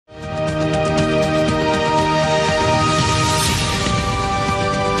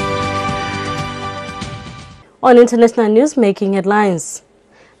On international news making headlines,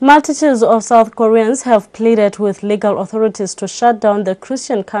 multitudes of South Koreans have pleaded with legal authorities to shut down the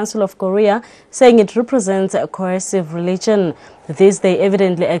Christian Council of Korea, saying it represents a coercive religion. This they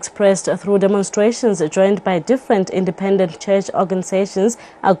evidently expressed through demonstrations joined by different independent church organizations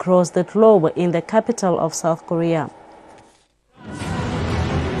across the globe in the capital of South Korea.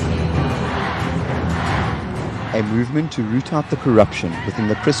 A movement to root out the corruption within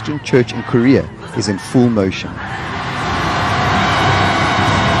the Christian church in Korea is in full motion.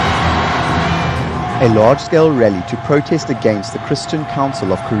 A large-scale rally to protest against the Christian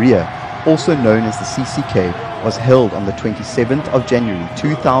Council of Korea, also known as the CCK, was held on the 27th of January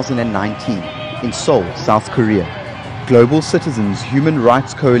 2019 in Seoul, South Korea. Global Citizens Human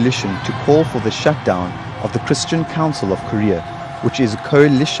Rights Coalition to call for the shutdown of the Christian Council of Korea, which is a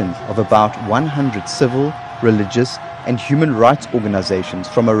coalition of about 100 civil, religious and human rights organizations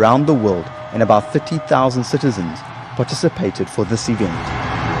from around the world, and about 30,000 citizens participated for this event.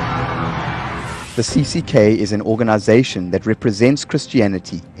 The CCK is an organization that represents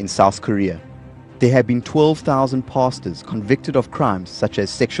Christianity in South Korea. There have been 12,000 pastors convicted of crimes such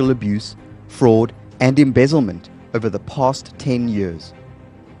as sexual abuse, fraud and embezzlement over the past 10 years.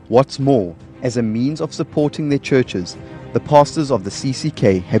 What's more, as a means of supporting their churches, the pastors of the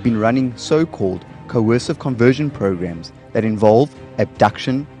CCK have been running so-called coercive conversion programs that involve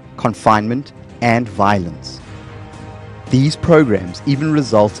abduction, confinement, and violence. These programs even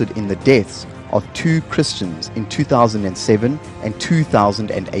resulted in the deaths of 2 Christians in 2007 and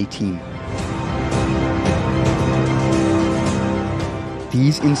 2018.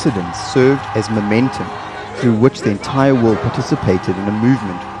 These incidents served as momentum through which the entire world participated in a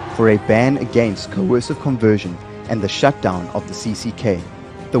movement for a ban against coercive conversion and the shutdown of the CCK.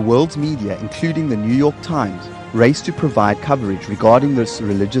 The world's media, including the New York Times, raced to provide coverage regarding this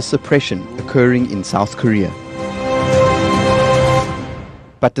religious suppression occurring in South Korea.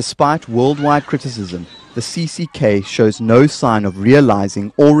 But despite worldwide criticism, the CCK shows no sign of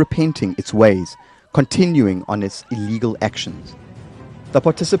realizing or repenting its ways, continuing on its illegal actions. The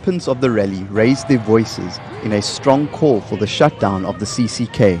participants of the rally raised their voices in a strong call for the shutdown of the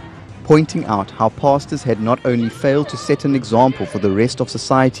CCK, pointing out how pastors had not only failed to set an example for the rest of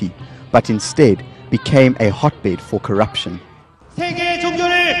society, but instead became a hotbed for corruption. 세계의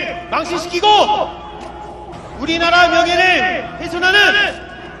종교를 망신시키고 우리나라 명예를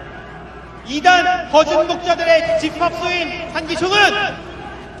훼손하는 이단 거짓 목자들의 집합소인 한기총은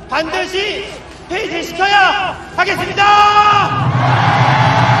반드시 폐쇄시켜야 하겠습니다.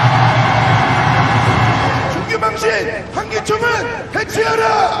 종교망신 한기총은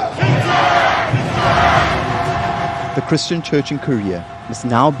해체하라! The Christian church in Korea must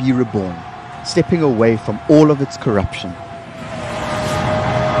now be reborn, stepping away from all of its corruption.